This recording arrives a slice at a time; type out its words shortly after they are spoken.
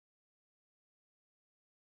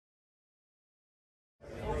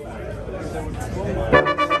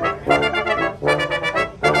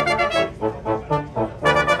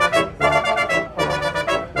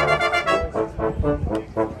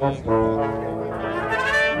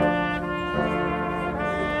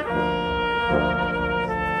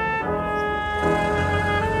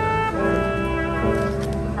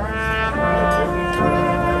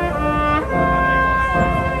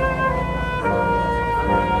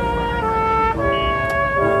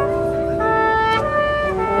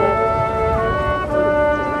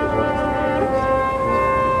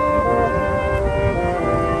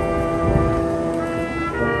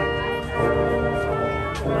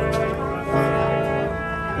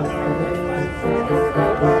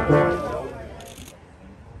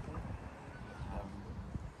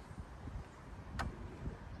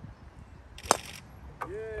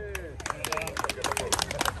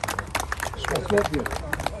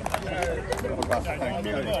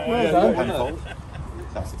Well done.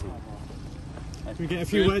 Can we get a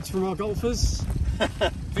few words from our golfers?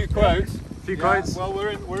 Few quotes. Few quotes. Well,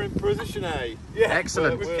 we're in position A. Yeah,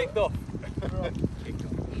 excellent. We've kicked off.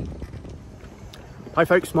 Hi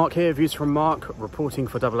folks, Mark here, views from Mark, reporting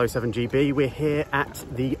for 007 GB. We're here at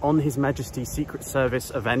the On His Majesty Secret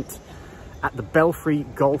Service event at the Belfry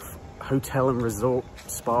Hotel and Resort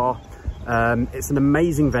Spa. It's an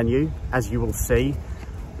amazing venue, as you will see.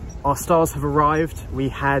 Our stars have arrived. We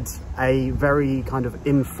had a very kind of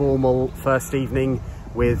informal first evening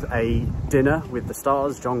with a dinner with the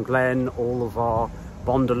stars, John Glenn, all of our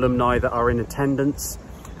Bond alumni that are in attendance.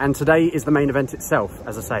 And today is the main event itself,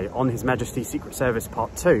 as I say, On His Majesty Secret Service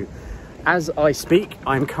Part 2. As I speak,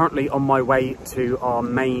 I'm currently on my way to our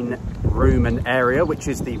main room and area, which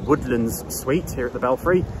is the Woodlands Suite here at the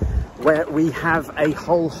Belfry, where we have a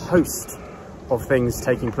whole host of things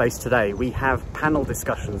taking place today. We have panel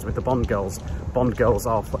discussions with the Bond girls. Bond girls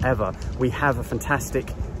are forever. We have a fantastic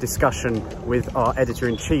discussion with our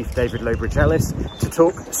editor-in-chief, David Lowbridge-Ellis, to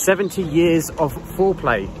talk 70 years of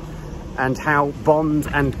foreplay and how Bond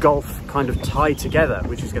and golf kind of tie together,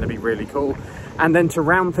 which is going to be really cool. And then to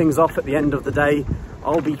round things off at the end of the day,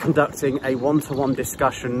 I'll be conducting a one-to-one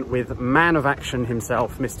discussion with man of action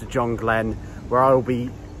himself, Mr. John Glenn, where I will be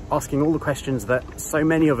asking all the questions that so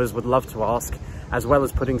many of us would love to ask, as well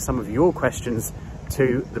as putting some of your questions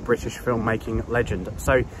to the British filmmaking legend.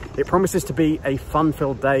 So it promises to be a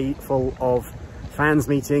fun-filled day full of fans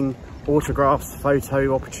meeting, autographs,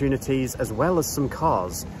 photo opportunities, as well as some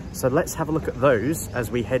cars. So let's have a look at those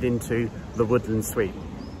as we head into the Woodland Suite.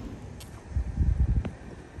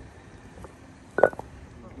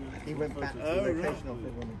 He went back to the location of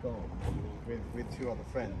it when we gone with two other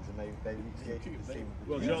friends, and they recreated the scene.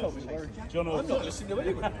 Well, John, I'm not listening to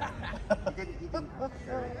anyone.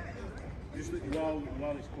 Just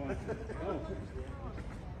while it's quiet. Oh.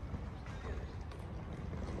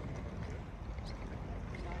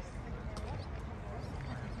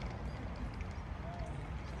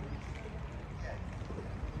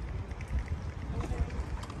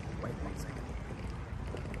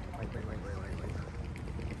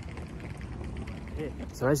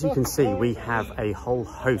 So as you can see, we have a whole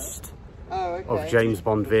host of James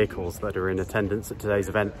Bond vehicles that are in attendance at today's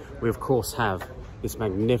event. We of course have this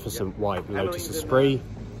magnificent white Lotus Esprit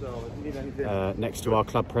next to our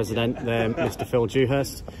club president there, Mr. Phil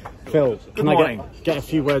Dewhurst. Phil, can I get a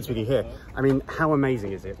few words with you here? I mean, how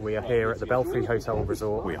amazing is it? We are here at the Belfry Hotel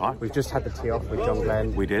Resort. We are. We've just had the tee off with John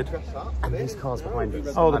Glenn. We did. And these cars behind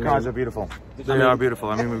us. Oh, the cars are beautiful. They are beautiful.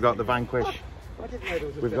 I mean, we've got the Vanquish,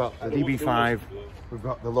 we've got the DB5, we've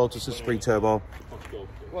got the Lotus Esprit Turbo.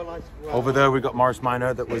 Over there we've got Morris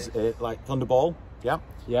Minor that was like Thunderball. Yeah.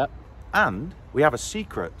 Yep. And we have a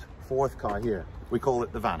secret fourth car here. We call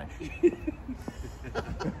it the Vanish.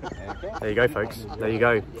 There you go, folks. There you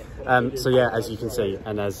go. So yeah, as you can see,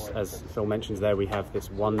 and as Phil mentions there, we have this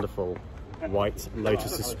wonderful white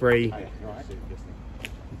Lotus Esprit.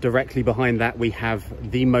 Directly behind that, we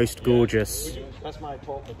have the most gorgeous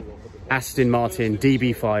Aston Martin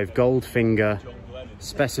DB5 Goldfinger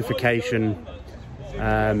specification.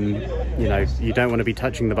 You know, you don't want to be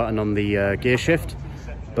touching the button on the gear shift,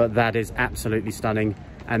 but that is absolutely stunning.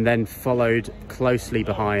 And then followed closely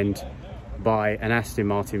behind by an Aston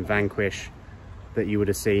Martin Vanquish that you would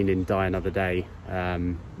have seen in Die Another Day,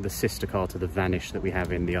 the sister car to the Vanish that we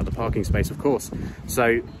have in the other parking space, of course.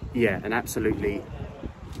 So yeah, an absolutely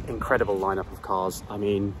incredible lineup of cars. I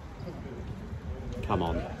mean, come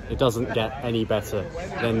on, it doesn't get any better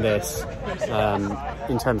than this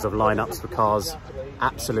in terms of lineups for cars.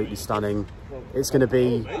 Absolutely stunning. It's going to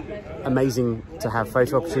be amazing to have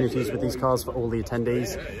photo opportunities with these cars for all the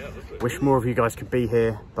attendees. Wish more of you guys could be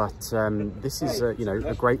here, but this is you know,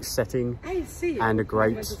 a great setting and a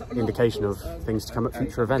great indication of things to come at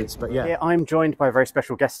future events. But yeah, I'm joined by a very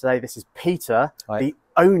special guest today. This is Peter, the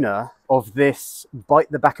owner of this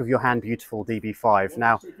Bite the Back of Your Hand Beautiful DB5.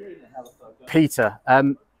 Now, Peter,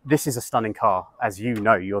 this is a stunning car, as you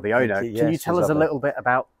know. You're the owner. Can you tell us a little bit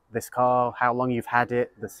about this car, how long you've had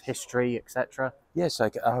it, the history, etc.? Yes,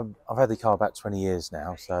 I've had the car about 20 years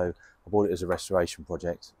now, so I bought it as a restoration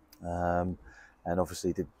project. And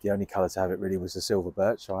obviously the only colour to have it really was the silver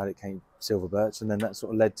birch, so I had it came silver birch, and then that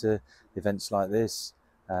sort of led to events like this.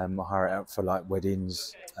 I hire it out for like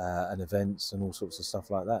weddings and events and all sorts of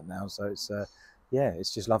stuff like that now. So it's yeah,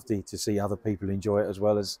 it's just lovely to see other people enjoy it as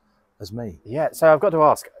well as me. Yeah. So I've got to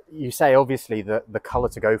ask, you say obviously the colour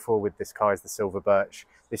to go for with this car is the silver birch.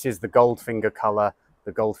 This is the Goldfinger colour,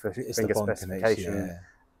 the Goldfinger specification. Yeah.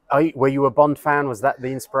 Were you a Bond fan? Was that the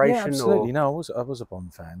inspiration? Yeah, absolutely. Or? No, I was a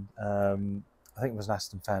Bond fan. I think I was an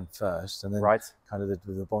Aston fan first, and then kind of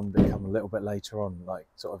the Bond become a little bit later on. Like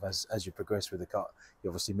sort of as you progress with the car, you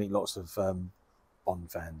obviously meet lots of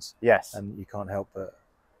Bond fans. Yes, and you can't help but.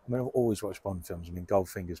 I mean, I've always watched Bond films. I mean,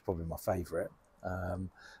 Goldfinger is probably my favourite, mainly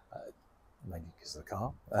because of the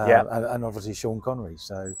car. And obviously Sean Connery.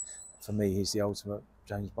 So for me, he's the ultimate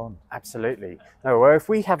James Bond. Absolutely. No, well, if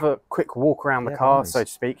we have a quick walk around the car, so to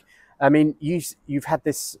speak. I mean, you've had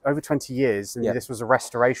this over 20 years, and this was a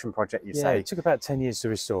restoration project, you say? It took about 10 years to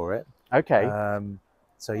restore it. Okay.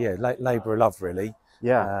 So yeah, labour of love, really.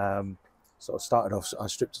 Yeah. Sort of started off, I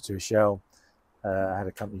stripped it to a shell. I had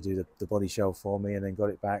a company do the body shell for me, and then got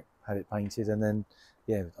it back, had it painted, and then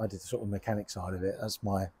yeah, I did the sort of mechanic side of it. That's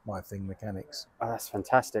my thing, mechanics. Oh, that's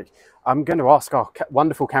fantastic. I'm going to ask our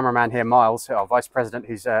wonderful cameraman here, Miles, our vice president,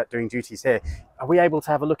 who's doing duties here. Are we able to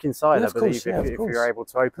have a look inside? Yeah, I believe, if you're able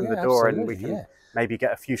to open the door, and we can maybe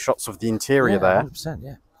get a few shots of the interior there. 100%,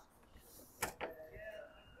 yeah.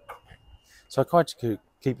 So I tried to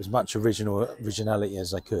keep as much originality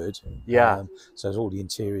as I could. Yeah. So all the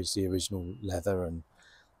interiors, the original leather and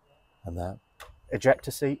that. Ejector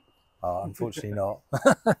seat? Oh, unfortunately not.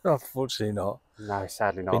 Unfortunately not. No,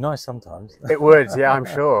 sadly not. It'd be nice sometimes. It would, yeah, I'm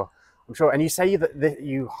sure. I'm sure. And you say that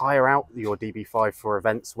you hire out your DB5 for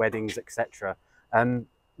events, weddings, etc.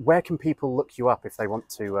 Where can people look you up if they want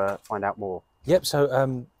to find out more? Yep.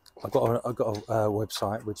 So I've got a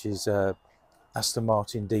website which is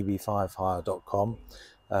astonmartindb5hire.com.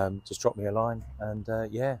 Just drop me a line and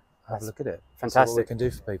yeah, have a look at it. Fantastic. See what we can do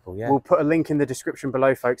for people. Yeah. We'll put a link in the description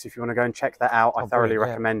below, folks, if you want to go and check that out. I thoroughly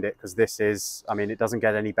recommend it, because this is, I mean, it doesn't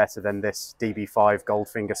get any better than this DB5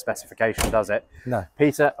 Goldfinger specification, does it? No.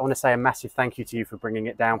 Peter, I want to say a massive thank you to you for bringing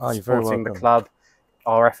it down, for supporting the club,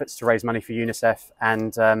 our efforts to raise money for UNICEF,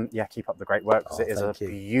 and yeah, keep up the great work, because it is a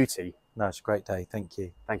beauty. No, it's a great day. Thank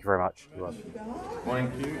you. Thank you very much.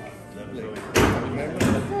 Thank you.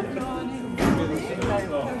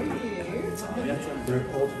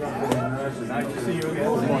 Nice to see you again.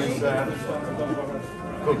 Good morning, sir.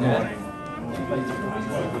 Good morning.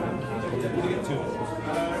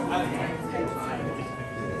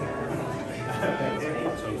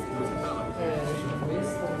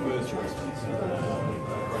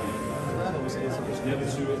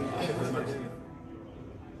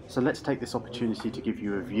 So let's take this opportunity to give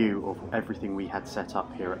you a view of everything we had set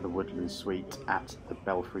up here at the Woodland Suite at the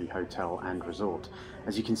Belfry Hotel and Resort.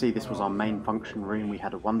 As you can see, this was our main function room. We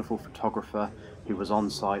had a wonderful photographer who was on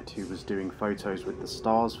site, who was doing photos with the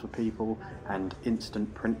stars for people, and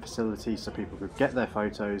instant print facility so people could get their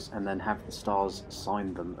photos and then have the stars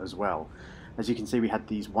sign them as well. As you can see, we had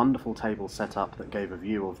these wonderful tables set up that gave a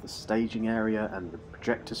view of the staging area and the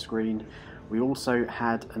projector screen. We also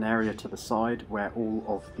had an area to the side where all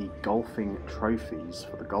of the golfing trophies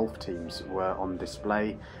for the golf teams were on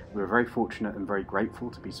display. We were very fortunate and very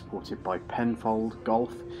grateful to be supported by Penfold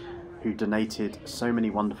Golf, who donated so many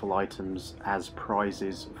wonderful items as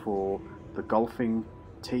prizes for the golfing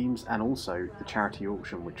teams, and also the charity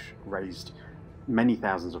auction, which raised many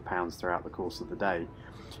thousands of pounds throughout the course of the day.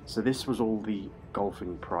 So this was all the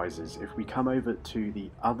golfing prizes. If we come over to the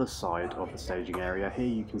other side of the staging area, here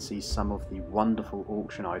you can see some of the wonderful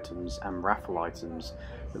auction items and raffle items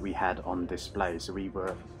that we had on display. So we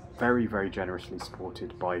were very, very generously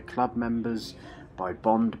supported by club members, by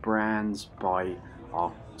Bond brands, by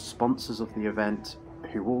our sponsors of the event,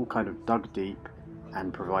 who all kind of dug deep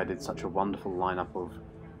and provided such a wonderful lineup of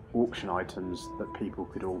auction items that people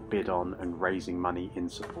could all bid on, and raising money in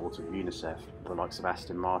support of UNICEF. The likes of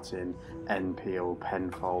Aston Martin, Enfield,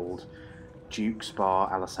 Penfold, Duke's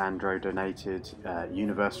Bar, Alessandro donated,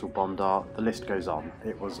 Universal Bond Art, the list goes on.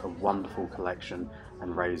 It was a wonderful collection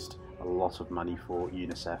and raised a lot of money for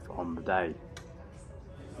UNICEF on the day.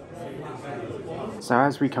 So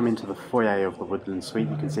as we come into the foyer of the Woodland Suite,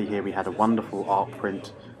 you can see here we had a wonderful art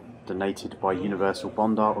print donated by Universal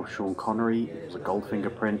Bond Art of Sean Connery. It was a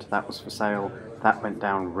Goldfinger print, that was for sale. That went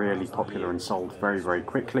down really popular and sold very, very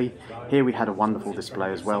quickly. Here we had a wonderful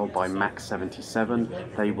display as well by Max 77.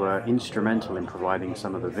 They were instrumental in providing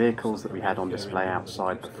some of the vehicles that we had on display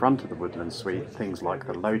outside the front of the Woodland Suite, things like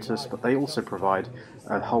the Lotus, but they also provide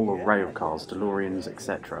a whole array of cars, DeLoreans,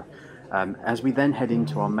 etc. As we then head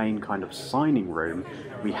into our main kind of signing room,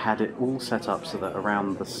 we had it all set up so that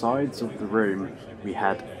around the sides of the room we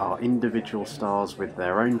had our individual stars with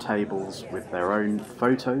their own tables, with their own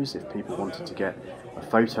photos, if people wanted to get a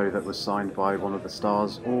photo that was signed by one of the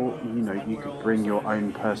stars, or you could bring your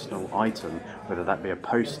own personal item, whether that be a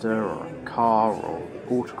poster or a car or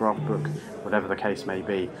autograph book, whatever the case may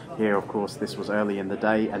be. Here, of course, this was early in the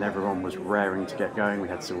day and everyone was raring to get going. We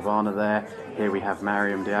had Silvana there. Here we have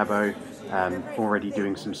Mariam Diabo already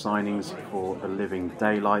doing some signings for the Living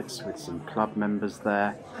Daylights with some club members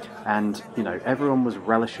there. And, everyone was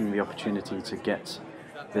relishing the opportunity to get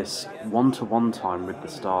this one-to-one time with the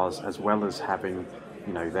stars, as well as having,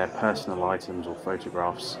 their personal items or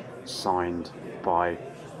photographs signed by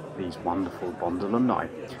these wonderful Bond alumni.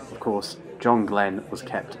 Of course, John Glenn was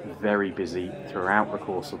kept very busy throughout the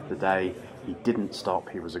course of the day. He didn't stop.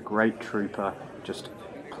 He was a great trooper, just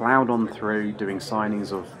ploughed on through doing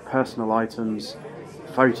signings of personal items,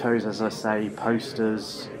 photos, as I say,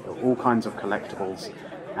 posters, all kinds of collectibles,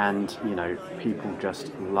 and people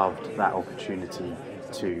just loved that opportunity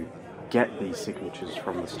to get these signatures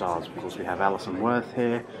from the stars. Of course, we have Alison Worth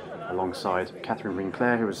here alongside Catherine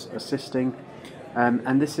Winclair, who was assisting.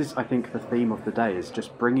 And this is, I think, the theme of the day, is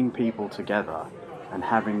just bringing people together and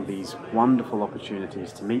having these wonderful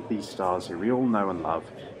opportunities to meet these stars who we all know and love,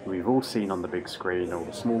 who we've all seen on the big screen or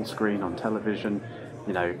the small screen on television,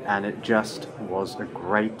 and it just was a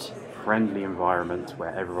great, friendly environment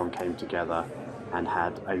where everyone came together and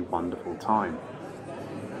had a wonderful time.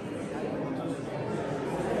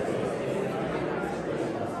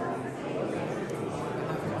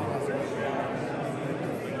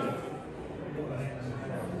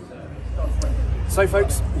 So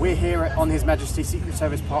folks, we're here on His Majesty Secret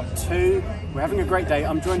Service Part 2. We're having a great day.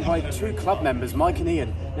 I'm joined by two club members, Mike and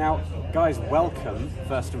Ian. Now, guys, welcome,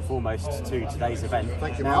 first and foremost, to today's event.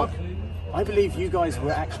 Thank you, Mark. I believe you guys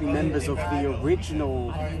were actually members of the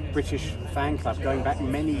original British fan club going back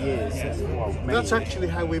many years. Well, That's actually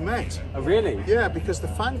how we met. Oh, really? Yeah, because the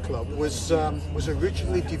fan club was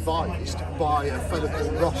originally devised by a fellow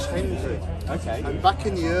called Ross Hendry. Okay. And back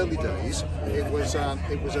in the early days, it was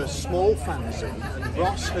a small fanzine, and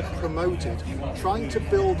Ross had promoted trying to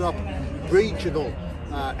build up regional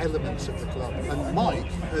elements of the club. And Mike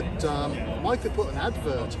had put an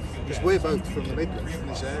advert, because we're both from the Midlands, from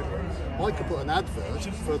this area. Mike had put an advert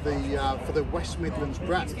for the West Midlands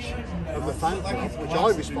branch of the fan club, which I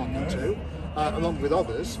responded to, along with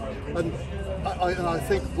others. And I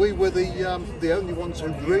think we were the only ones who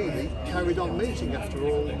really carried on meeting after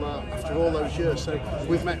all those years. So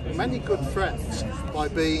we've met many good friends by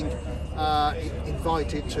being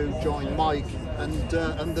invited to join Mike and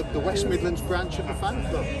the West Midlands branch of the fan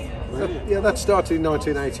club. Yeah, that started in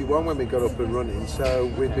 1981 when we got up and running. So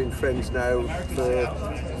we've been friends now for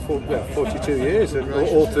 42 years, and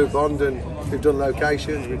all through Bond. And we've done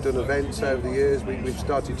locations, we've done events over the years. We've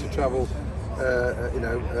started to travel,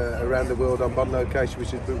 around the world on Bond location,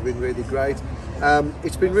 which has been really great.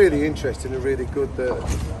 It's been really interesting and really good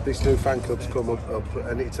that this new fan club's come up,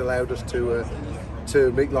 and it's allowed us to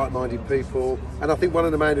meet like-minded people. And I think one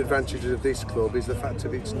of the main advantages of this club is the fact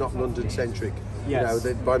that it's not London-centric. Yes.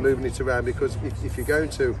 That by moving it around, because if you're going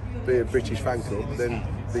to be a British fan club, then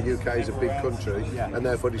the UK is a big country, and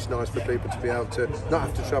therefore it's nice for people to be able to not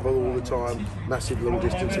have to travel all the time, massive long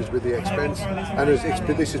distances with the expense. And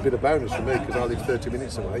this has been a bonus for me, because I live 30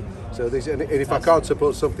 minutes away. So and if I can't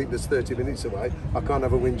support something that's 30 minutes away, I can't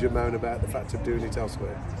have a whinge and moan about the fact of doing it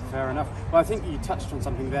elsewhere. Fair enough. Well, I think you touched on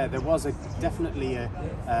something there. There was definitely a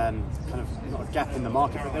kind of, not a gap in the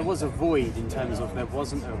market, but there was a void in terms of there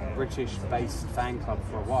wasn't a British-based fan club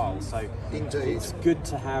for a while. So Indeed. It's good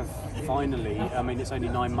to have finally, I mean, it's only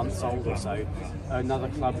 9 months old or so, another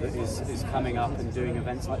club that is coming up and doing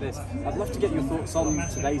events like this. I'd love to get your thoughts on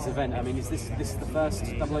today's event. I mean, is this the first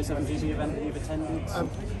 007GB event that you've attended?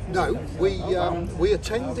 No, we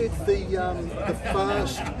attended the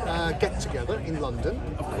first get-together in London,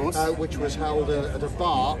 of course, which was held at a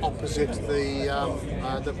bar opposite the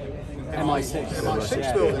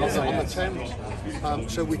MI6 building on the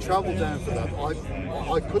Thames. So we travelled down for that.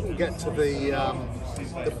 I couldn't get to the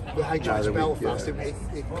HMS Belfast.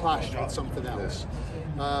 It clashed with something else.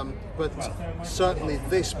 But certainly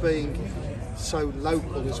this being so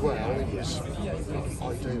local as well, it was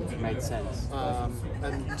ideal. It made sense.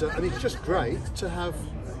 And it's just great to have.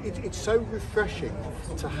 It's so refreshing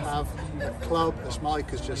to have a club, as Mike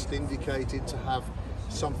has just indicated, to have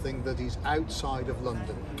something that is outside of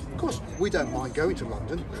London. Of course, we don't mind going to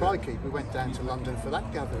London. Crikey, we went down to London for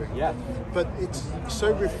that gathering. Yeah. But it's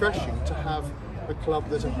so refreshing to have a club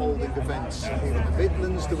that are holding events here in the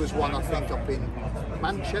Midlands. There was one, I think, up in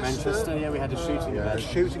Manchester. Yeah, we had a shooting event. A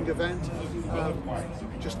shooting event.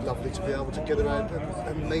 Just lovely to be able to get around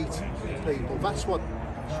and meet people. That's what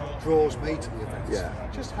draws me to the events. Yeah.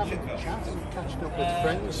 Just having a chat and catching up with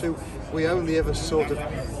friends who we only ever sort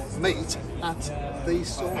of meet at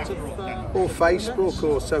these sort of or Facebook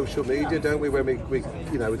or social media, don't we? When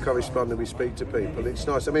we correspond and we speak to people, it's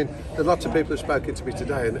nice. I mean, there's lots of people who've spoken to me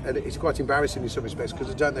today, and it's quite embarrassing in some respects because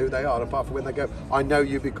I don't know who they are, apart from when they go, "I know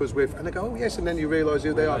you because we've," and they go, "Oh yes," and then you realise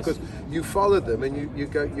who they are because you followed them and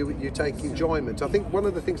you take enjoyment. I think one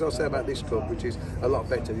of the things I'll say about this club, which is a lot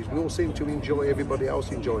better, is we all seem to enjoy everybody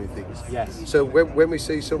else enjoying things. Yes. So when we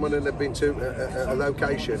see someone and they've been to a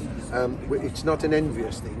location, it's not an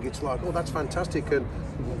envious thing. It's like, oh, that's fantastic. And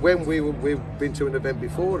when we've been to an event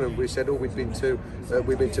before and we said, oh, we've been to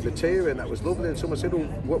Materia and that was lovely, and someone said, oh,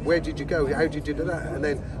 where did you go? How did you do that? And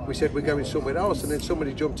then we said we're going somewhere else, and then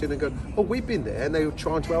somebody jumped in and go, oh, we've been there, and they were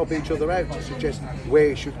trying to help each other out to suggest where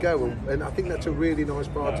you should go. And I think that's a really nice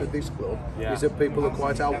part of this club, is that people are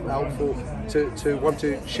quite helpful to want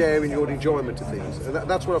to share in your enjoyment of things, and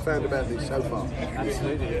that's what I found about this so far.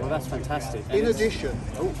 Absolutely. Well, that's fantastic. In addition,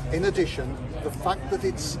 the fact that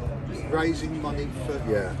it's raising money for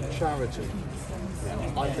charity,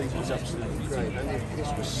 I think is absolutely great. And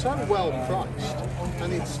it was so well priced,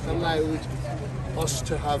 and it's allowed us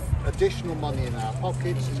to have additional money in our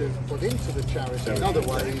pockets to put into the charity in other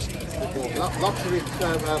ways. We bought lottery,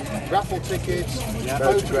 raffle tickets,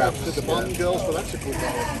 photographs of the Bond girls. Well, that's a good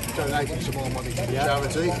way of donating some more money to the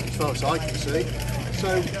charity, as far as I can see.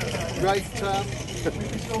 So, great.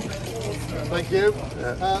 Thank you.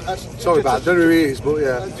 Sorry about that, it is, but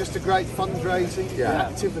just a great fundraising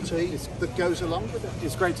activity that goes along with it.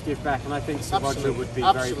 It's great to give back, and I think Sir Roger would be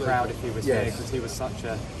very proud if he was here, because he was such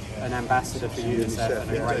an ambassador for UNICEF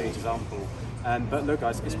and a great example. But look,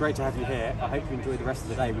 guys, it's great to have you here. I hope you enjoy the rest of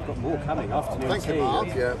the day. We've got more coming. Afternoon Thank tea. you,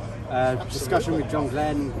 Mark. Discussion with John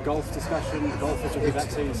Glenn, golf discussion. The golfers will be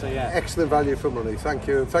back soon. So yeah, excellent value for money. Thank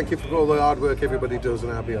you. Thank you for all the hard work everybody does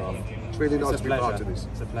on our behalf. It's really nice to be part of this.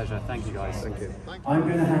 It's a pleasure. Thank you, guys. Thank you. I'm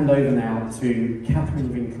going to hand over now to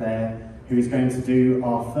Catherine Winkler, who is going to do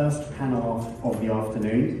our first panel off of the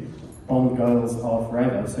afternoon. Bond Girls Are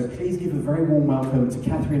Forever. So please give a very warm welcome to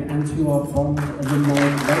Catherine and to our Bond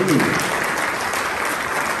alumni ladies.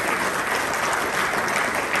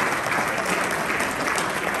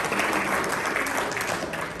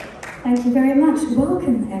 Thank you very much.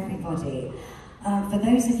 Welcome, everybody. For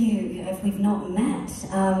those of you, if we've not met,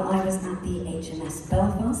 I was at the HMS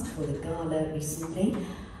Belfast for the gala recently.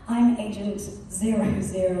 I'm Agent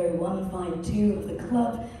 00152 of the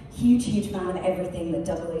club. Huge fan of everything that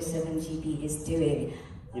 007GB is doing.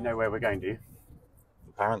 You know where we're going, do you?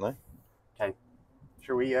 Apparently. Okay.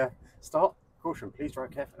 Shall we start? Caution, please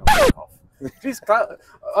drive carefully. Oh, off. Please,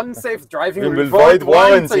 unsafe driving will void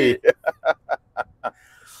warranty.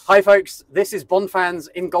 Hi folks, this is Bond fans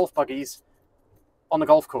in golf buggies on a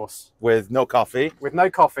golf course. With no coffee. With no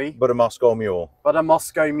coffee. But a Moscow Mule. But a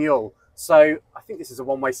Moscow Mule. So I think this is a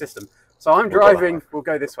one-way system. So I'm driving, we'll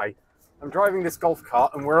go this way. I'm driving this golf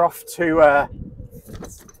cart and we're off to,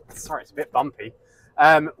 sorry, it's a bit bumpy.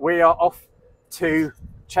 We are off to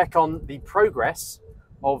check on the progress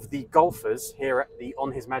of the golfers here at the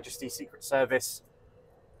On His Majesty Secret Service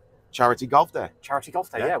Charity Golf Day. Charity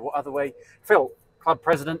Golf Day, yeah. What other way? Phil, club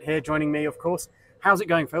president here, joining me, of course. How's it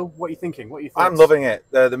going, Phil? What are you thinking? What are you thinking? I'm loving it.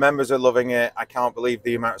 The members are loving it. I can't believe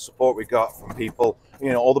the amount of support we got from people. You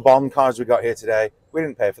know, all the Bond cards we got here today, we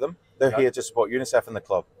didn't pay for them. They're here to support UNICEF and the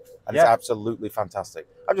club. And it's absolutely fantastic.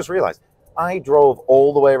 I've just realised, I drove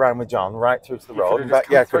all the way around with John right through to the road. In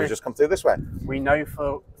fact, yeah, could have just come through this way. We know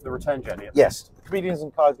for the return journey. Yes. Comedians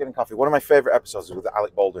and Cars Getting Coffee. One of my favourite episodes is with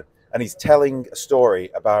Alec Baldwin. And he's telling a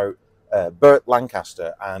story about Burt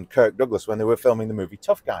Lancaster and Kirk Douglas when they were filming the movie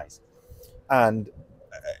Tough Guys. And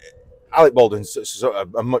Alec Baldwin's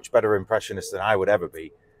a much better impressionist than I would ever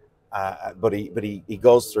be. But he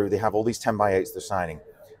goes through, they have all these 10x8s they're signing.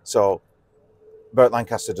 So Burt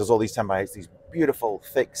Lancaster does all these 10x8s, these beautiful,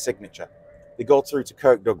 thick signature. They go through to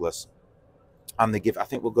Kirk Douglas and they give, I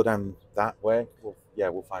think we'll go down that way.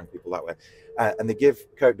 We'll find people that way. And they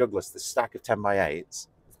give Kirk Douglas the stack of 10x8s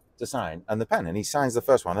to sign and the pen. And he signs the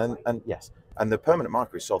first one. And yes, And the permanent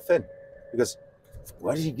marker is so thin. Because,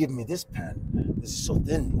 why did you give me this pen? This is so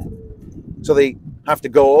thin. So they have to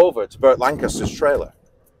go over to Burt Lancaster's trailer.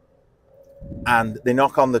 And they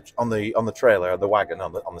knock on the trailer, the wagon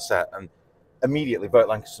on the set, and immediately Burt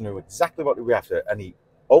Lancaster knew exactly what we were after, and he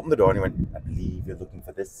opened the door and he went, I believe you're looking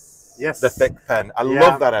for this. Yes. The thick pen. I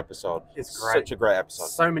love that episode. It's great. Such a great episode.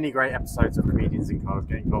 So many great episodes of Comedians in Cars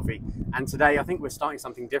Getting Coffee. And today I think we're starting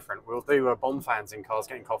something different. We'll do a Bond Fans in Cars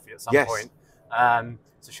Getting Coffee at some point.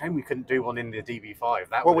 It's a shame we couldn't do one in the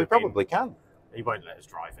DB5. Well, we probably can. He won't let us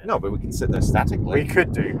drive it. No, but we can sit there statically. We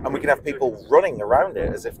could do. And we can have people running around it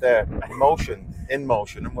as if they're in motion, and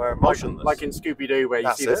we're motionless. Like in Scooby-Doo where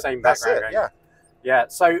you see the same That's background. it, yeah. Yeah,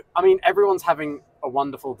 so, I mean, everyone's having a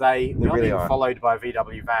wonderful day. They really being are. followed by a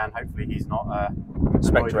VW van. Hopefully he's not a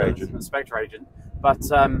Spectre agent. Spectre agent. But,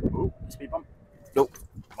 speed bump. Nope.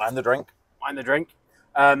 Mind the drink. Mind the drink.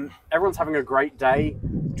 Everyone's having a great day.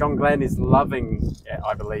 John Glenn is loving it,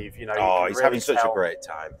 I believe. You know, he's having such a great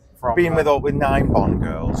time. From, being with 9 Bond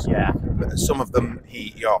girls. Yeah. Some of them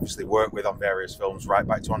he obviously worked with on various films, right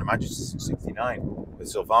back to On Her Majesty '69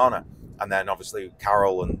 with Sylvana. And then obviously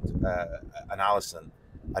Carol and Alison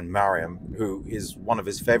and Mariam, who is one of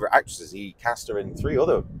his favourite actresses. He cast her in 3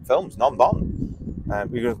 other films, non-Bond.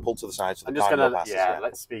 We're going to pull to the side so I'm the just time going to, passes,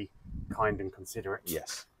 let's be kind and considerate.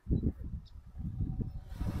 Yes.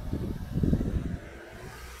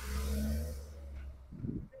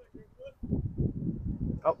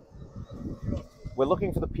 Oh. We're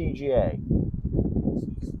looking for the PGA.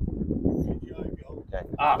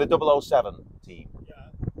 Okay. The 007 team.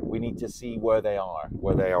 We need to see where they are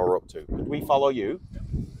up to. Could we follow you?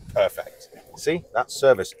 Perfect. See, that's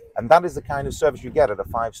service. And that is the kind of service you get at a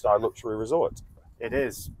 5-star luxury resort. It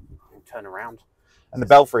is. Turn around. And the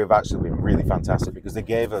Belfry have actually been really fantastic because they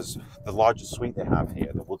gave us the largest suite they have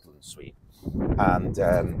here, the Woodland Suite. And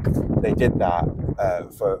they did that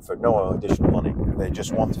for no additional money. They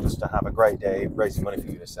just wanted us to have a great day raising money for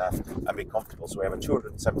UNICEF and be comfortable. So we have a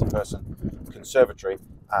 270-person conservatory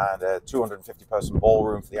and a 250-person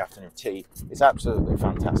ballroom for the afternoon tea. It's absolutely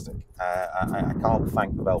fantastic. I can't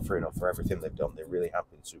thank the Belfry enough for everything they've done. They really have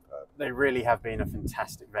been superb. They really have been a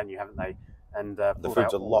fantastic venue, haven't they? And the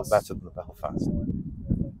food's a lot better than the Belfast.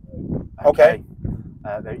 Okay.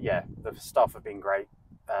 The staff have been great.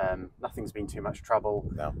 Nothing's been too much trouble.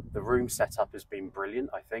 No. The room setup has been brilliant,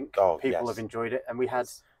 I think. People have enjoyed it. And we had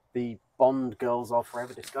the Bond Girls Are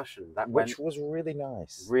Forever discussion. Which was really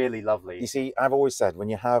nice. Really lovely. You see, I've always said, when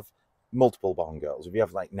you have multiple Bond girls, if you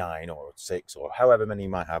have like 9 or 6 or however many you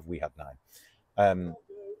might have, we had 9.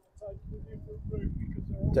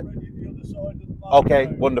 Okay,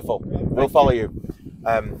 wonderful. We'll follow you.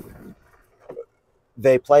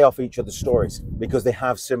 They play off each other's stories because they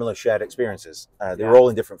have similar shared experiences. They're all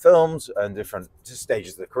in different films and different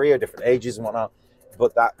stages of their career, different ages and whatnot.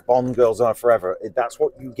 But that Bond Girls Are Forever, that's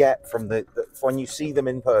what you get from when you see them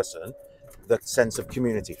in person, the sense of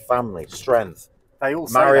community, family, strength. They all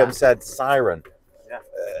Mariam said siren. Yeah.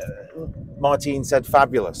 Martine said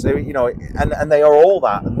fabulous. And they are all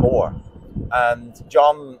that and more. And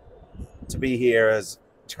John, to be here as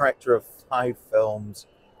director of 5 films,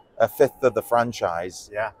 a 5th of the franchise.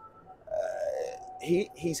 Yeah.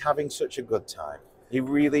 He's having such a good time. He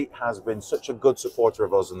really has been such a good supporter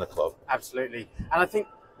of us in the club. Absolutely. And I think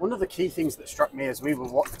one of the key things that struck me as we were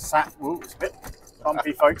it's a bit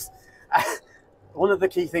bumpy, folks. One of the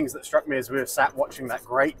key things that struck me as we were sat watching that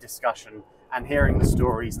great discussion and hearing the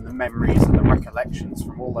stories and the memories and the recollections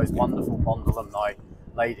from all those wonderful Bond alumni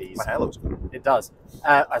ladies. My hair looks good. It does,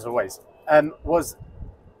 as always.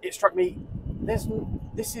 It struck me, this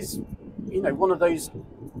is, one of those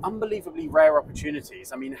unbelievably rare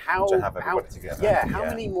opportunities. I mean, how together. Yeah, how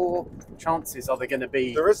many more chances are there going to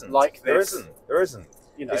be? There isn't. Like this? There isn't.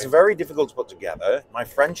 It's very difficult to put together. My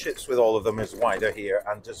friendships with all of them is why they're here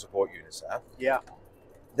and to support UNICEF. Yeah.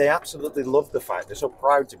 They absolutely love the fact they're so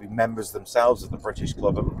proud to be members themselves of the British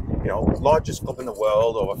Club. Largest club in the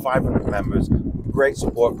world, over 500 members. Great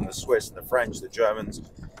support from the Swiss, the French, the Germans.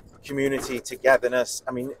 Community, togetherness.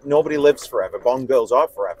 I mean, nobody lives forever. Bond girls are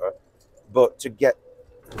forever. But to get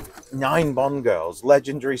 9 Bond girls,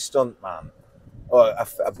 legendary stuntman,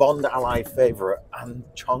 a Bond ally favourite, and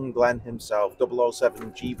John Glenn himself,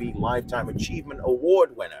 007 GB Lifetime Achievement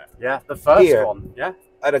Award winner. Yeah, the first one. Yeah.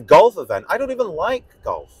 At a golf event. I don't even like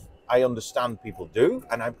golf. I understand people do,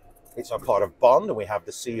 and it's a part of Bond, and we have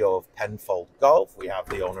the CEO of Penfold Golf, we have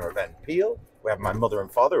the owner of N Peel, we have my mother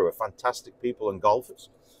and father who are fantastic people and golfers.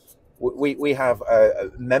 We have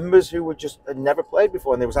members who had never played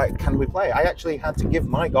before, and they was like, "Can we play?" I actually had to give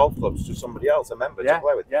my golf clubs to somebody else, a member, to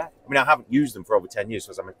play with. Yeah. I mean, I haven't used them for over 10 years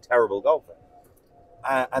because I'm a terrible golfer.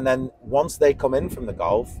 And then once they come in from the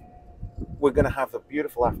golf, we're going to have a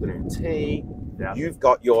beautiful afternoon tea. Yeah. You've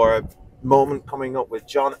got your moment coming up with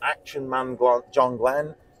Action Man John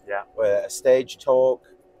Glenn. Yeah. A stage talk.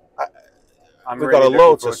 We've really got a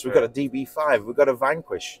Lotus, we've it. got a DB5, we've got a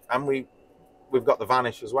Vanquish, and we've got the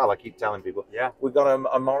Vanish as well. I keep telling people. Yeah. We've got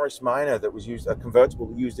a Morris Minor that was used, a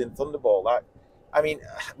convertible used in Thunderball. I mean,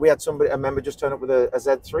 we had a member just turn up with a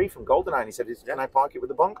Z3 from GoldenEye, and he said, "Can I park it with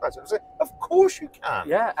the bunk?" I said, "Of course you can."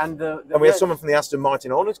 Yeah, and we had someone from the Aston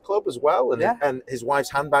Martin Owners Club as well, and his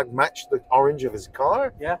wife's handbag matched the orange of his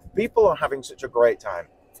car. Yeah. People are having such a great time.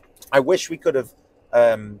 I wish we could have.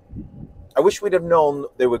 I wish we'd have known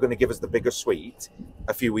they were going to give us the bigger suite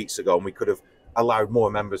a few weeks ago, and we could have allowed more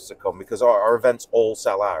members to come, because our events all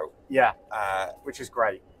sell out. Yeah, which is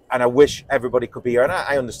great. And I wish everybody could be here. And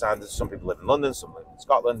I understand that some people live in London, some live in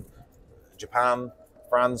Scotland, Japan,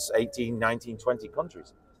 France, 18, 19, 20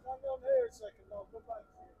 countries.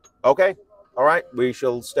 Okay, all right, we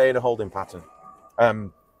shall stay in a holding pattern.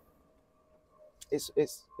 It's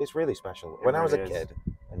really special. When I was a kid,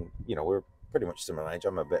 and we're pretty much similar age,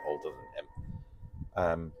 I'm a bit older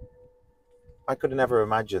than him. I could have never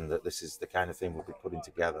imagined that this is the kind of thing we'll be putting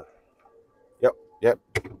together. Yep,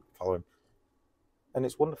 follow him. And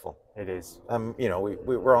it's wonderful. It is.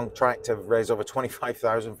 We're on track to raise over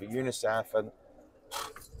 25,000 for UNICEF, and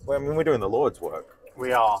we're doing the Lord's work.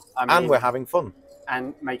 We are. And we're having fun.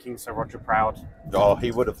 And making Sir Roger proud. Oh,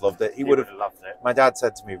 he would have loved it. He would have loved it. My dad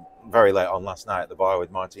said to me very late on last night at the bar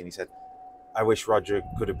with Martin, he said, "I wish Roger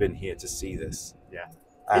could have been here to see this." Yeah.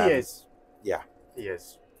 He is. Yeah. He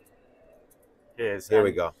is. He is. Here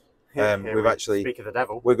we go. We've actually speak of the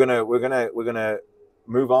devil. We're gonna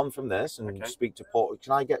move on from this and speak to Paul.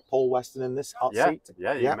 Can I get Paul Weston in this hot seat?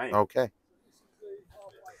 Yeah, you may. Okay.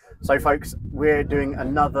 So, folks, we're doing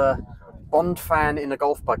another Bond fan in a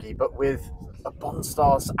golf buggy, but with a Bond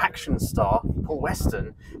star's action star, Paul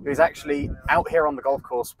Weston, who is actually out here on the golf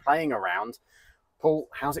course playing around. Paul,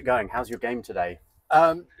 how's it going? How's your game today?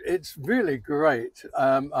 It's really great.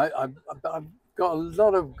 I've got a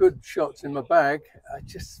lot of good shots in my bag. I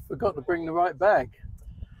just forgot to bring the right bag.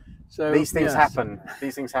 So these things happen.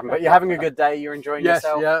 These things happen. But you're having a good day. You're enjoying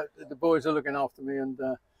yourself. Yeah. The boys are looking after me, and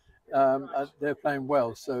they're playing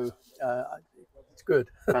well. So it's good.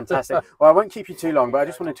 Fantastic. Well, I won't keep you too long, but I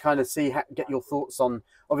just wanted to kind of get your thoughts on.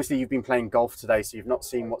 Obviously, you've been playing golf today, so you've not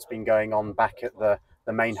seen what's been going on back at the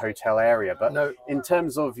main hotel area. But no. In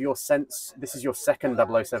terms of your sense, this is your second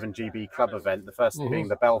 007 GB club event. The first being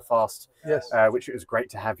the Belfast, which it was great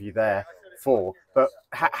to have you there for. But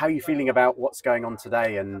how are you feeling about what's going on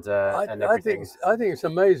today and everything? I think it's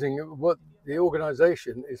amazing what the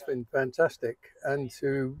organisation has been fantastic, and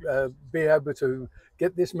to be able to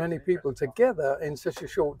get this many people together in such a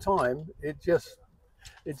short time, it just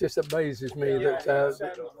amazes me that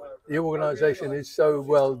the organisation is so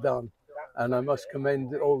well done. And I must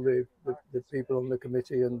commend all the people on the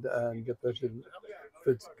committee and the president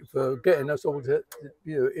for getting us all to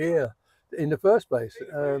here in the first place.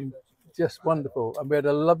 Just wonderful. And we had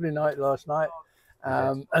a lovely night last night,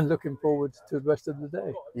 and looking forward to the rest of the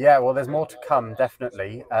day. Yeah, well, there's more to come,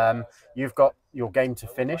 definitely. You've got your game to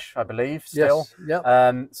finish, I believe, still. Yes,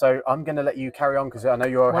 yeah. So I'm going to let you carry on because I know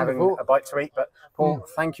you're having a bite to eat. But Paul,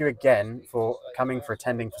 thank you again for coming, for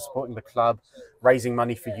attending, for supporting the club, raising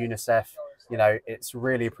money for UNICEF. It's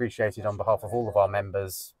really appreciated on behalf of all of our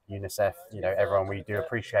members, UNICEF, everyone. We do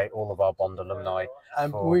appreciate all of our Bond alumni.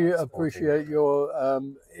 And we appreciate your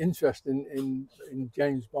interest in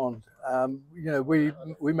James Bond.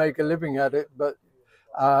 We make a living at it, but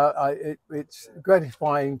it's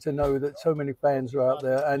gratifying to know that so many fans are out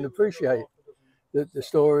there and appreciate the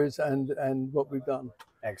stories and what we've done.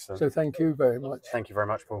 Excellent. So thank you very much. Thank you very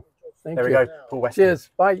much, Paul. There we go, Paul Weston. Cheers.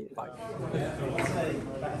 Bye. Bye.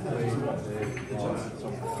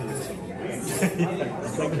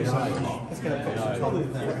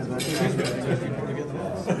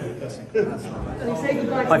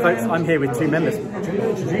 Hi folks, I'm here with two members.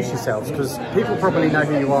 Introduce yourselves, because people probably know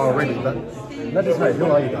who you are already, but let us know, who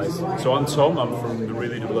are you guys? So I'm Tom, I'm from the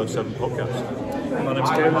Really 007 podcast. My name's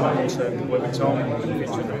Tim, and I also work with Tom and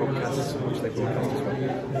feature in the podcasts, which they broadcast as well.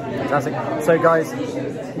 Fantastic. So guys,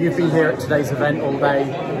 you've been here at today's event all day.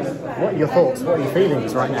 What are your thoughts? What are your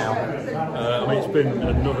feelings right now? It's been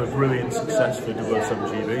another brilliant success for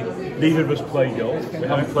 007GB. Neither of us play golf. We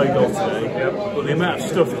haven't played golf today, but the amount of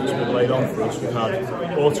stuff that's been laid on for us, we've had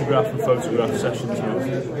autograph and photograph sessions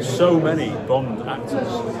with so many Bond actors,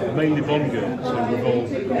 mainly Bond girls, who we've all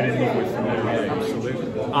been in love with from early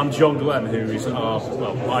age. And John Glenn, who is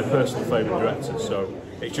my personal favourite director. So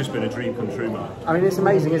it's just been a dream come true, man. I mean, it's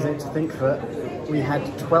amazing, isn't it, to think that we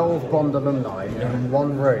had 12 Bond alumni in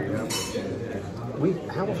one room.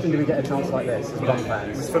 How often do we get a chance like this as Bond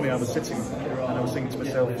fans? It's funny, I was sitting and I was thinking to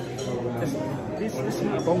myself, this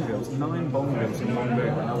amount of Bond girls, 9 Bond girls in one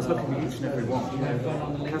room, and I was looking at each and every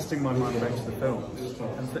one, casting my mind back to the films,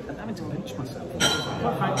 and having to pinch myself.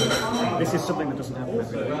 Quite frankly, this is something that doesn't happen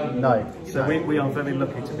every day. No. So we are very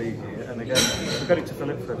lucky to be here, and again, we've got it to fill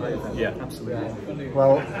it for a great event. Yeah, absolutely.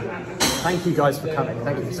 Well, thank you guys for coming.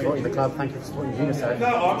 Thank you for supporting the club. Thank you for supporting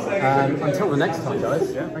UNICEF. Until the next time,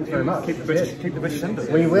 guys. Yeah, thanks very much. Keep the British end up.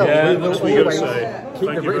 We will. Yeah, we will that's what you always gotta say. keep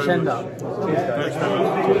Thank the you British very end much. up. Cheers, guys. Thanks very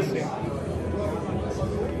much.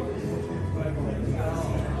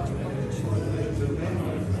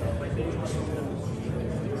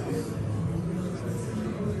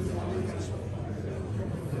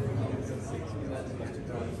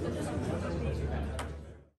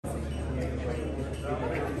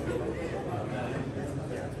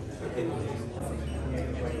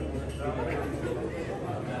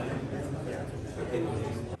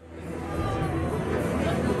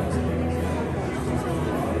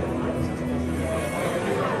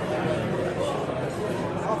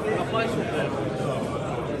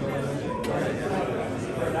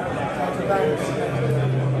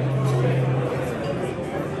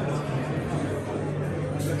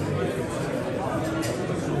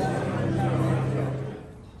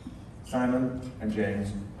 Simon and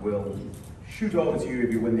James will shoot over to you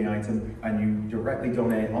if you win the item, and you directly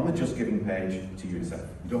donate on the Just Giving page to UNICEF.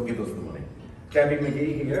 Don't give us the money. Debbie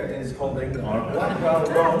McGee here is holding our Blackwell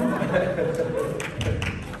rum.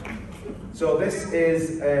 So this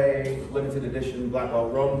is a limited edition Blackwell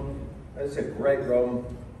rum. It's a great rum,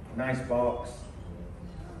 nice box.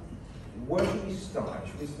 Where should we start?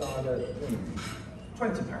 Should we start at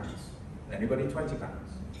 £20? Anybody £20?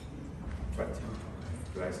 20.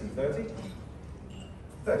 Do I see 30?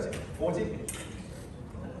 30. 40?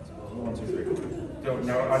 1, 2, 3. Don't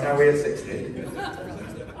know. Oh, now we're at 60.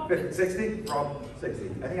 60? Rob, 60.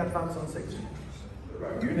 Any advance on 60?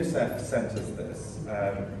 Right. UNICEF sent us this.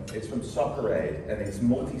 It's from Soccer Aid and it's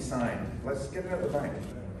multi-signed. Let's get it out of the bank.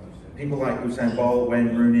 People like Usain Bolt,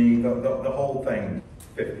 Wayne Rooney, the whole thing.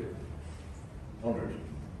 50. 100.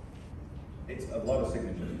 It's a lot of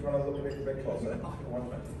signatures. Do you want to look a bit closer?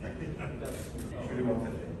 120. Should we do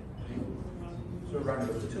 150? So round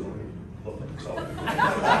it up to 200. Lovely.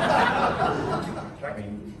 I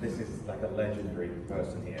mean, this is like a legendary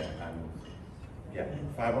person here, and yeah,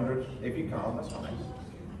 500. If you can't, that's fine.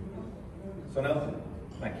 So Nelson,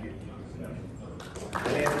 thank you.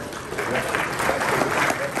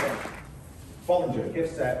 Bollinger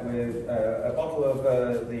gift set with a bottle of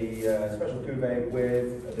the special cuvee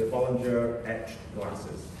with the Bollinger etched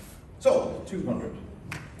glasses. So, 200.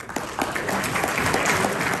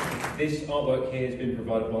 This artwork here has been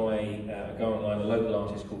provided by a guy online, a local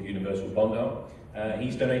artist called Universal Bond Art.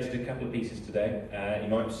 He's donated a couple of pieces today. You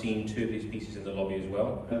might have seen 2 of his pieces in the lobby as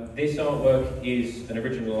well. This artwork is an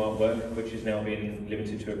original artwork which has now been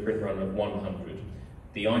limited to a print run of 100.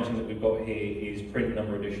 The item that we've got here is print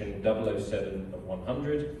number edition 007 of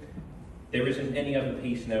 100. There isn't any other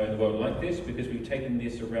piece now in the world like this because we've taken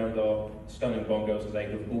this around our stunning Bond girls and they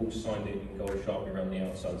have all signed it in gold sharpie around the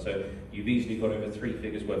outside. So you've easily got over 3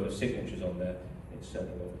 figures worth of signatures on there. It's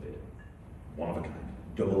certainly worth a bid. One of a kind.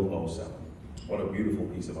 007. What a beautiful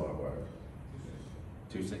piece of artwork.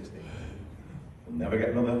 260. We'll never get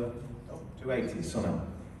another 280, so no.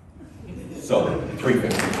 So,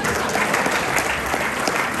 350.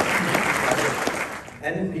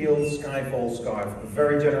 Enfield Skyfall scarf,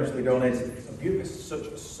 very generously donated. It's beautiful, it's such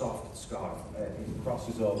a soft scarf. It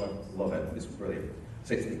crosses over, love it, it's brilliant.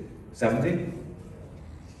 60. 70?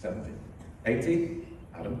 70. 80?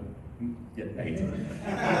 Adam? Yeah, 80.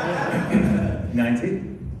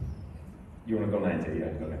 90? You want to go 90? Yeah,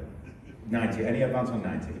 go ahead. 90. Any advance on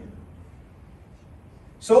 90?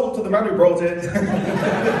 Sold to the man who brought it.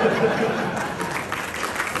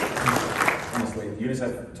 Honestly,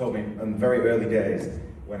 UNICEF told me in very early days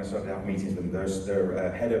when I started to have meetings with them,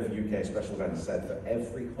 their head of UK special events said for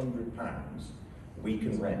every £100 we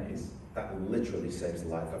can raise, that literally saves the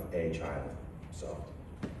life of a child. So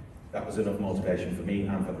that was enough motivation for me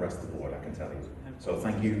and for the rest of the board, I can tell you. So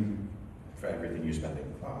thank you for everything you're spending.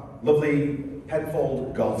 Lovely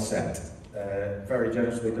Penfold golf set, very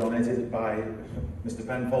generously donated by Mr.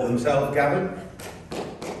 Penfold himself, Gavin.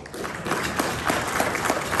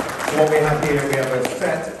 So what we have here, we have a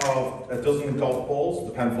set of a dozen golf balls,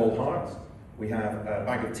 the Penfold Heart. We have a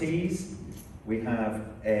bag of tees. We have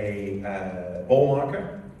a ball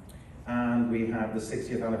marker. And we have the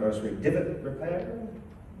 60th anniversary divot repair.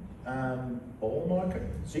 ball marker.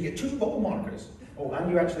 So you get 2 ball markers. Oh,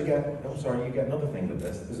 and you actually get, oh sorry, you get another thing with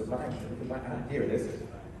this. There's a bag. Here it is.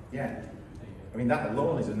 Yeah. I mean, that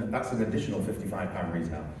alone is that's an additional £55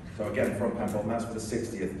 retail. So again, front panel, and that's for the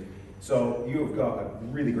 60th. So you've got a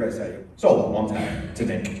really great set. So, 1 time to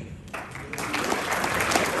Nick.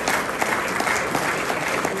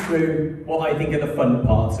 Through what I think are the fun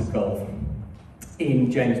parts of golf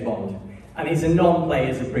in James Bond. And it's a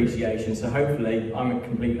non-player's appreciation, so hopefully, I'm a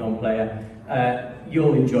complete non-player,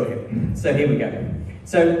 you'll enjoy it. So here we go.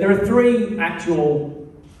 So there are 3 actual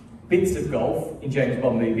bits of golf in James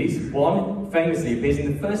Bond movies. One famously appears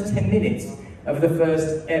in the first 10 minutes of the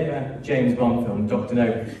first ever James Bond film, Dr.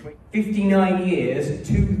 No. 59 years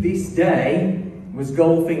to this day was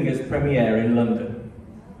Goldfinger's premiere in London.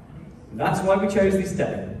 That's why we chose this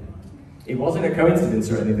day. It wasn't a coincidence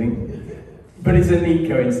or anything, but it's a neat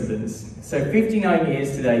coincidence. So 59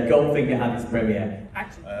 years today, Goldfinger had its premiere.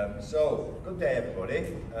 So, good day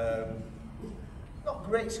everybody. Not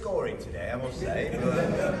great scoring today, I must say,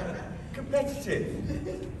 but competitive.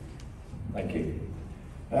 Thank you.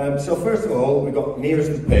 So first of all, we've got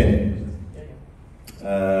nearest the pin.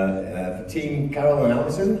 For Team Carol and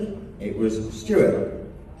Alison, it was Stuart.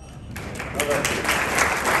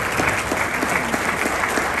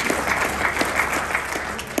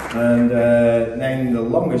 And then the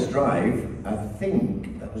longest drive, I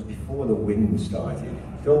think that was before the wind started.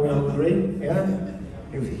 Don't we all agree? Yeah?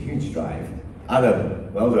 It was a huge drive.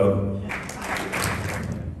 Adam, well done.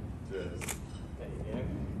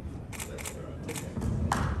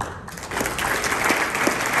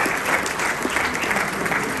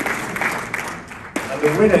 And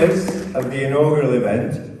the winners of the inaugural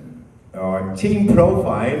event are Team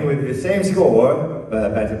Profine with the same score,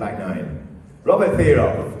 but a better back 9. Robert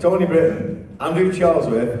Theroff, Tony Britton, Andrew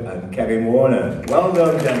Charlesworth and Kevin Warner. Well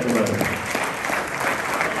done, gentlemen.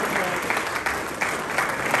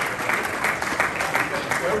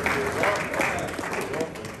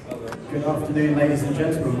 Good afternoon, ladies and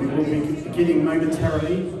gentlemen. We will be beginning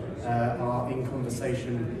momentarily our in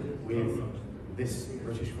conversation with this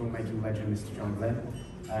British filmmaking legend, Mr. John Glenn.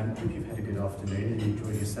 Hope you've had a good afternoon and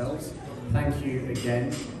enjoyed yourselves. Thank you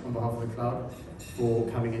again on behalf of the club for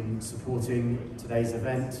coming and supporting today's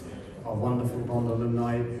event, our wonderful Bond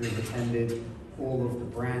alumni who have attended, all of the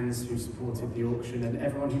brands who supported the auction and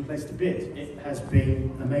everyone who placed a bid. It has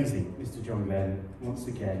been amazing. Mr. John Glenn, once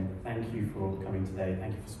again, thank you for coming today.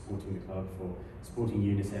 Thank you for supporting the club, for supporting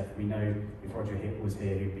UNICEF. We know if Roger Hitt was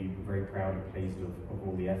here, he'd be very proud and pleased of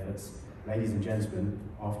all the efforts. Ladies and gentlemen,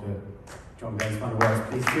 after John Glenn's final words,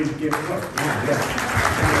 please do give a applause.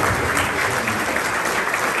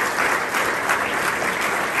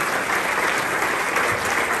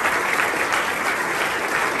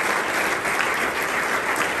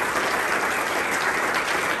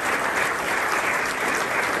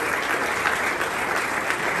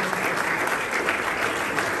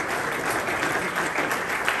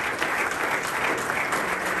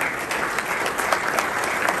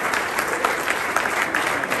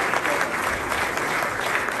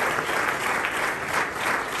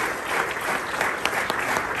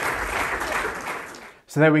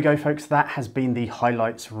 So there we go, folks. That has been the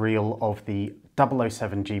highlights reel of the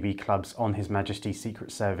 007 GB Club's On His Majesty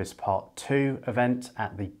Secret Service Part 2 event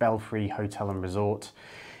at the Belfry Hotel and Resort.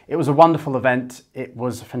 It was a wonderful event. It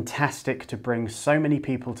was fantastic to bring so many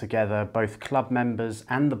people together, both club members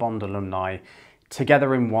and the Bond alumni,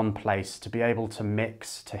 together in one place, to be able to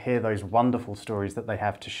mix, to hear those wonderful stories that they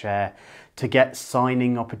have to share, to get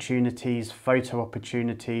signing opportunities, photo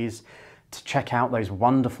opportunities, to check out those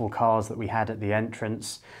wonderful cars that we had at the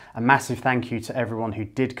entrance. A massive thank you to everyone who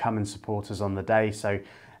did come and support us on the day. So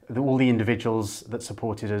all the individuals that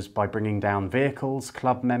supported us by bringing down vehicles,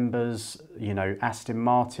 club members, you know, Aston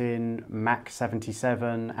Martin, Mac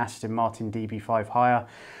 77, Aston Martin DB5 Hire.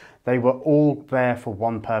 They were all there for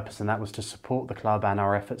one purpose, and that was to support the club and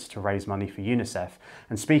our efforts to raise money for UNICEF.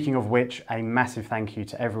 And speaking of which, a massive thank you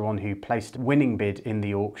to everyone who placed a winning bid in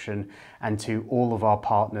the auction, and to all of our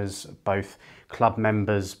partners, both club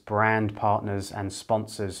members, brand partners and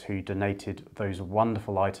sponsors who donated those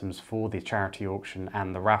wonderful items for the charity auction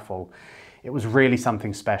and the raffle. It was really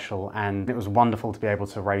something special, and it was wonderful to be able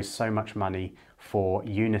to raise so much money for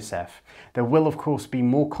UNICEF. There will of course be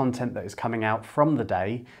more content that is coming out from the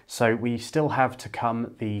day, so we still have to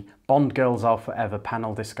come the Bond Girls Are Forever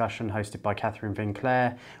panel discussion hosted by Catherine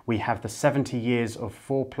Vinclair. We have the 70 years of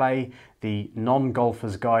foreplay, the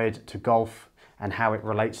non-golfer's guide to golf and how it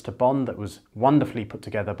relates to Bond, that was wonderfully put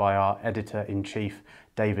together by our editor-in-chief,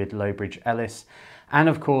 David Lowbridge Ellis. And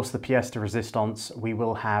of course, the pièce de résistance, we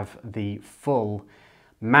will have the full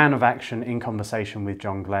Man of Action in Conversation with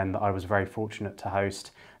John Glenn that I was very fortunate to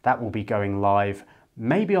host. That will be going live,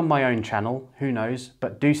 maybe on my own channel, who knows,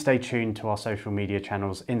 but do stay tuned to our social media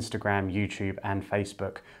channels, Instagram, YouTube and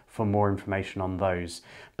Facebook for more information on those.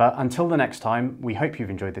 But until the next time, we hope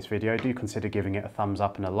you've enjoyed this video. Do consider giving it a thumbs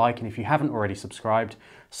up and a like, and if you haven't already subscribed,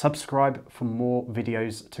 subscribe for more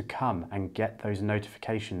videos to come and get those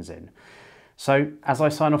notifications in. So as I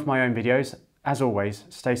sign off my own videos, as always,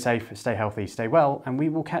 stay safe, stay healthy, stay well, and we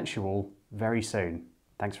will catch you all very soon.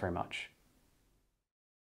 Thanks very much.